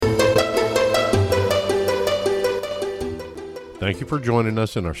Thank you for joining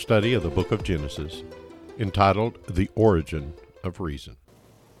us in our study of the book of Genesis, entitled The Origin of Reason.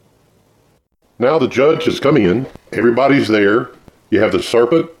 Now the judge has come in. Everybody's there. You have the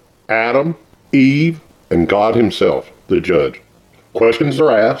serpent, Adam, Eve, and God himself, the judge. Questions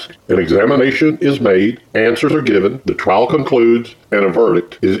are asked, an examination is made, answers are given, the trial concludes, and a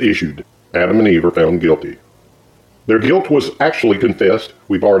verdict is issued. Adam and Eve are found guilty. Their guilt was actually confessed,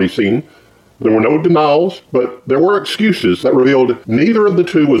 we've already seen. There were no denials, but there were excuses that revealed neither of the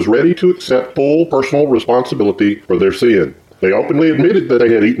two was ready to accept full personal responsibility for their sin. They openly admitted that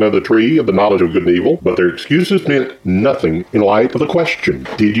they had eaten of the tree of the knowledge of good and evil, but their excuses meant nothing in light of the question,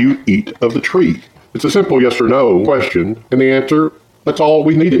 did you eat of the tree? It's a simple yes or no question, and the answer, that's all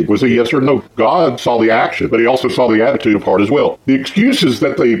we needed, was a yes or no. God saw the action, but he also saw the attitude of heart as well. The excuses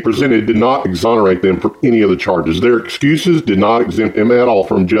that they presented did not exonerate them from any of the charges. Their excuses did not exempt them at all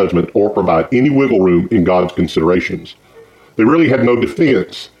from judgment or provide any wiggle room in God's considerations. They really had no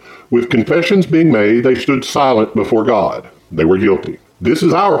defense. With confessions being made, they stood silent before God. They were guilty. This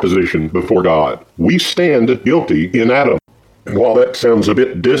is our position before God. We stand guilty in Adam. And while that sounds a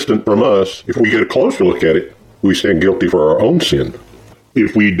bit distant from us, if we get a closer look at it, we stand guilty for our own sin.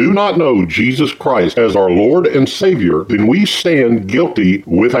 If we do not know Jesus Christ as our Lord and Savior, then we stand guilty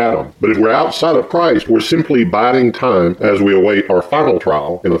with Adam. But if we're outside of Christ, we're simply biding time as we await our final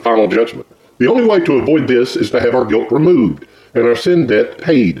trial and the final judgment. The only way to avoid this is to have our guilt removed and our sin debt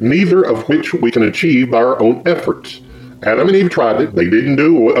paid, neither of which we can achieve by our own efforts. Adam and Eve tried it. They didn't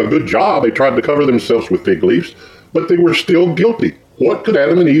do a good job. They tried to cover themselves with fig leaves, but they were still guilty. What could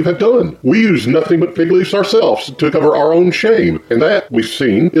Adam and Eve have done? We used nothing but fig leaves ourselves to cover our own shame, and that, we've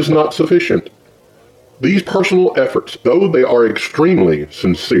seen, is not sufficient. These personal efforts, though they are extremely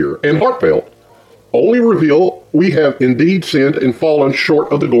sincere and heartfelt, only reveal we have indeed sinned and fallen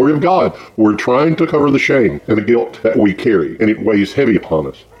short of the glory of God. We're trying to cover the shame and the guilt that we carry, and it weighs heavy upon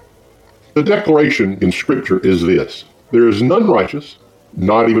us. The declaration in Scripture is this: there is none righteous,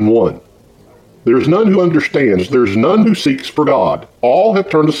 not even one. There is none who understands. There is none who seeks for God. All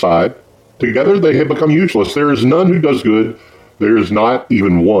have turned aside. Together they have become useless. There is none who does good. There is not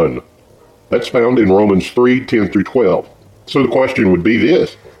even one. That's found in Romans 3:10-12. So the question would be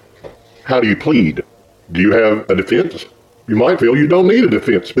this: how do you plead? Do you have a defense? You might feel you don't need a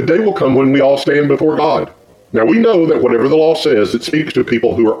defense. The day will come when we all stand before God. Now we know that whatever the law says, it speaks to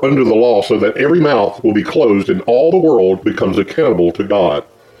people who are under the law so that every mouth will be closed and all the world becomes accountable to God.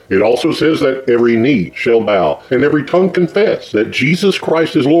 It also says that every knee shall bow and every tongue confess that Jesus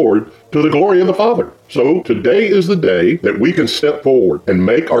Christ is Lord to the glory of the Father. So today is the day that we can step forward and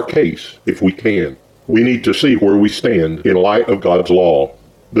make our case if we can. We need to see where we stand in light of God's law.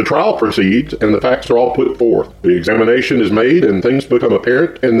 The trial proceeds and the facts are all put forth. The examination is made and things become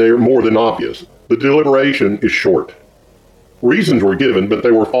apparent and they're more than obvious. The deliberation is short. Reasons were given, but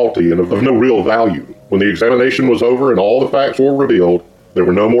they were faulty and of no real value. When the examination was over and all the facts were revealed, there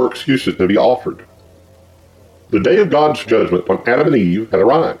were no more excuses to be offered. The day of God's judgment on Adam and Eve had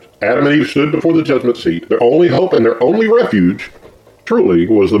arrived. Adam and Eve stood before the judgment seat. Their only hope and their only refuge, truly,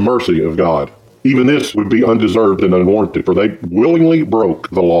 was the mercy of God. Even this would be undeserved and unwarranted, for they willingly broke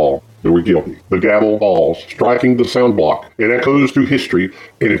the law. They were guilty. The gavel falls, striking the sound block. It echoes through history,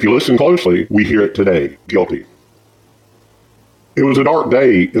 and if you listen closely, we hear it today. Guilty. It was a dark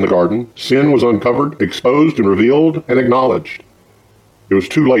day in the garden. Sin was uncovered, exposed, and revealed, and acknowledged. It was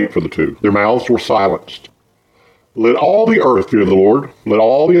too late for the two. Their mouths were silenced. Let all the earth fear the Lord. Let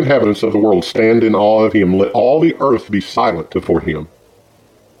all the inhabitants of the world stand in awe of him. Let all the earth be silent before him.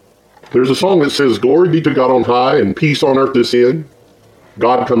 There's a song that says, glory be to God on high and peace on earth this end.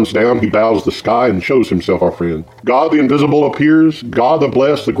 God comes down, he bows the sky and shows himself our friend. God the invisible appears. God the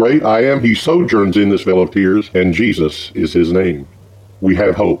blessed, the great I am. He sojourns in this vale of tears, and Jesus is his name. We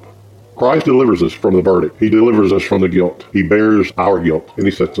have hope. Christ delivers us from the verdict. He delivers us from the guilt. He bears our guilt, and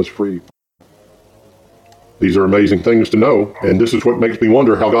he sets us free. These are amazing things to know, and this is what makes me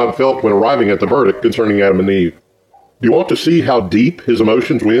wonder how God felt when arriving at the verdict concerning Adam and Eve. Do you want to see how deep his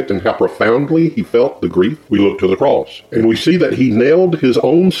emotions went and how profoundly he felt the grief? We look to the cross, and we see that he nailed his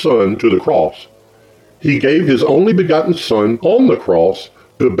own son to the cross. He gave his only begotten son on the cross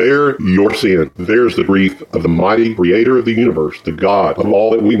to bear your sin. There's the grief of the mighty creator of the universe, the God of all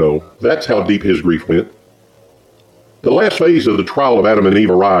that we know. That's how deep his grief went. The last phase of the trial of Adam and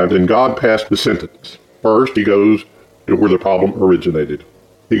Eve arrived, and God passed the sentence. First, he goes to where the problem originated.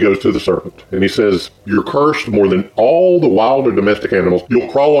 He goes to the serpent, and he says, you're cursed more than all the wild or domestic animals.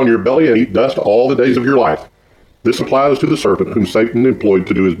 You'll crawl on your belly and eat dust all the days of your life. This applies to the serpent whom Satan employed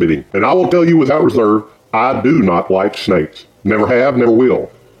to do his bidding. And I will tell you without reserve, I do not like snakes. Never have, never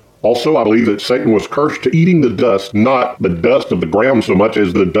will. Also, I believe that Satan was cursed to eating the dust, not the dust of the ground so much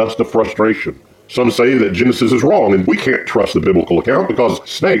as the dust of frustration. Some say that Genesis is wrong, and we can't trust the biblical account because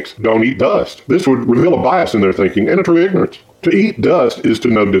snakes don't eat dust. This would reveal a bias in their thinking and a true ignorance. To eat dust is to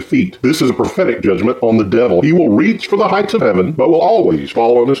know defeat. This is a prophetic judgment on the devil. He will reach for the heights of heaven, but will always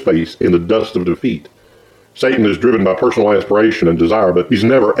fall on his face in the dust of defeat. Satan is driven by personal aspiration and desire, but he's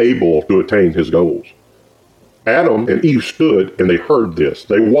never able to attain his goals. Adam and Eve stood and they heard this.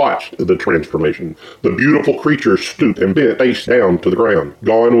 They watched the transformation. The beautiful creature stooped and bent face down to the ground.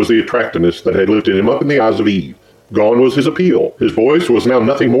 Gone was the attractiveness that had lifted him up in the eyes of Eve. Gone was his appeal. His voice was now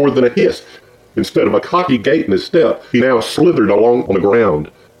nothing more than a hiss. Instead of a cocky gait in his step, he now slithered along on the ground.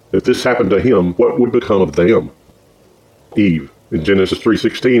 If this happened to him, what would become of them? Eve. In Genesis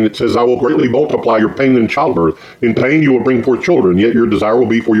 3:16, it says, I will greatly multiply your pain in childbirth. In pain you will bring forth children, yet your desire will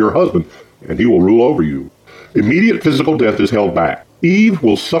be for your husband, and he will rule over you. Immediate physical death is held back. Eve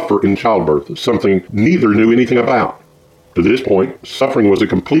will suffer in childbirth, something neither knew anything about. To this point, suffering was a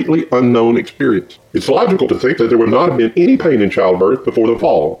completely unknown experience. It's logical to think that there would not have been any pain in childbirth before the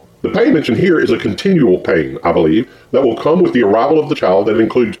fall. The pain mentioned here is a continual pain, I believe, that will come with the arrival of the child that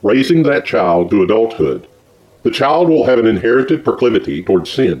includes raising that child to adulthood. The child will have an inherited proclivity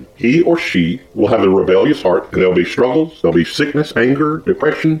towards sin. He or she will have a rebellious heart, and there'll be struggles, there'll be sickness, anger,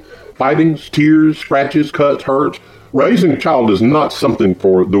 depression, fightings, tears, scratches, cuts, hurts. Raising a child is not something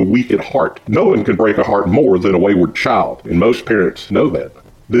for the weak at heart. No one can break a heart more than a wayward child, and most parents know that.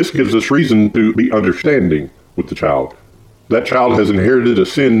 This gives us reason to be understanding with the child. That child has inherited a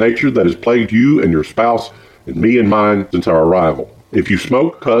sin nature that has plagued you and your spouse and me and mine since our arrival. If you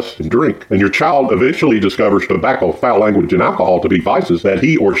smoke, cuss, and drink, and your child eventually discovers tobacco, foul language, and alcohol to be vices that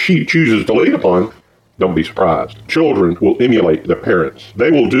he or she chooses to lead upon, don't be surprised. Children will emulate their parents. They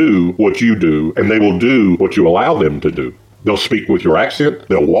will do what you do, and they will do what you allow them to do. They'll speak with your accent,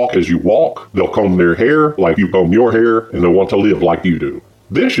 they'll walk as you walk, they'll comb their hair like you comb your hair, and they'll want to live like you do.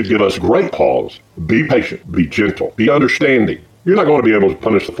 This should give us great pause. Be patient, be gentle, be understanding. You're not going to be able to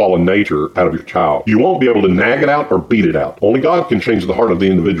punish the fallen nature out of your child. You won't be able to nag it out or beat it out. Only God can change the heart of the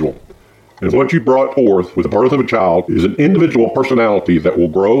individual. And what you brought forth with the birth of a child is an individual personality that will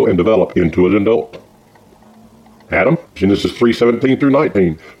grow and develop into an adult. Adam, Genesis 3:17 through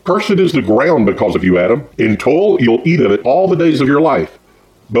 19. Cursed is the ground because of you, Adam. In toil you'll eat of it all the days of your life.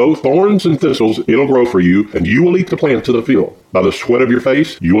 Both thorns and thistles it'll grow for you, and you will eat the plants of the field. By the sweat of your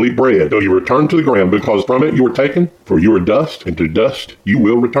face you will eat bread, till you return to the ground, because from it you were taken, for you are dust, and to dust you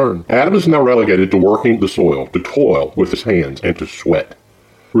will return. Adam is now relegated to working the soil, to toil with his hands, and to sweat.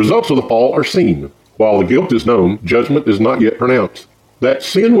 Results of the fall are seen. While the guilt is known, judgment is not yet pronounced. That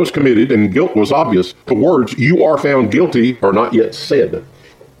sin was committed and guilt was obvious, the words, you are found guilty, are not yet said.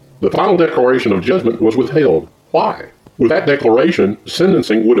 The final declaration of judgment was withheld. Why? With that declaration,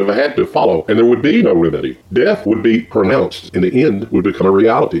 sentencing would have had to follow, and there would be no remedy. Death would be pronounced, and the end would become a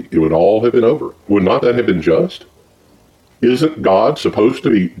reality. It would all have been over. Would not that have been just? Isn't God supposed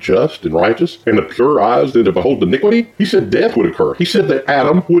to be just and righteous, and the pure eyes that behold iniquity? He said death would occur. He said that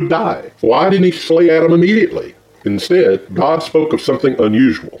Adam would die. Why didn't he slay Adam immediately? Instead, God spoke of something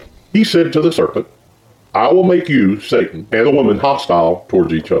unusual. He said to the serpent, I will make you, Satan, and the woman hostile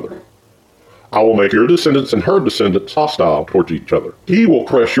towards each other. I will make your descendants and her descendants hostile towards each other. He will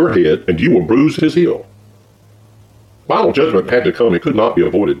crush your head, and you will bruise his heel. Final judgment had to come. It could not be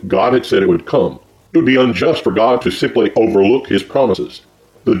avoided. God had said it would come. It would be unjust for God to simply overlook his promises.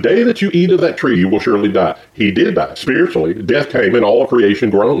 The day that you eat of that tree, you will surely die. He did die. Spiritually, death came and all of creation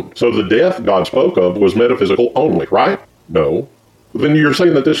groaned. So the death God spoke of was metaphysical only, right? No. Then you're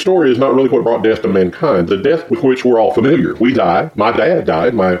saying that this story is not really what brought death to mankind. The death with which we're all familiar. We die. My dad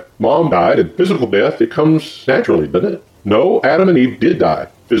died. My mom died. And physical death, it comes naturally, doesn't it? No, Adam and Eve did die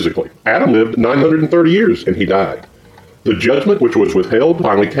physically. Adam lived 930 years and he died. The judgment which was withheld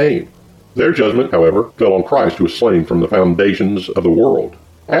finally came. Their judgment, however, fell on Christ, who was slain from the foundations of the world.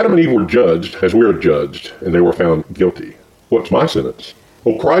 Adam and Eve were judged as we are judged, and they were found guilty. What's my sentence?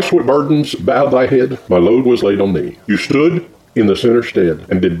 O Christ, what burdens bowed thy head? My load was laid on thee. You stood in the sinner's stead,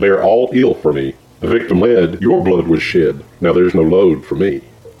 and did bear all ill for me. The victim led, your blood was shed. Now there's no load for me.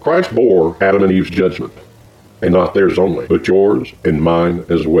 Christ bore Adam and Eve's judgment, and not theirs only, but yours and mine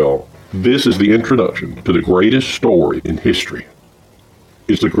as well. This is the introduction to the greatest story in history.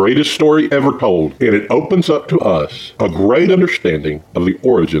 It's the greatest story ever told, and it opens up to us a great understanding of the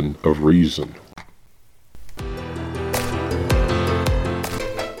origin of reason.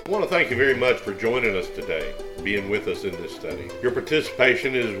 I want to thank you very much for joining us today, being with us in this study. Your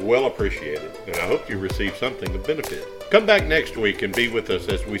participation is well appreciated, and I hope you receive something of benefit. Come back next week and be with us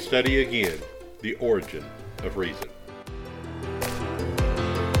as we study again the origin of reason.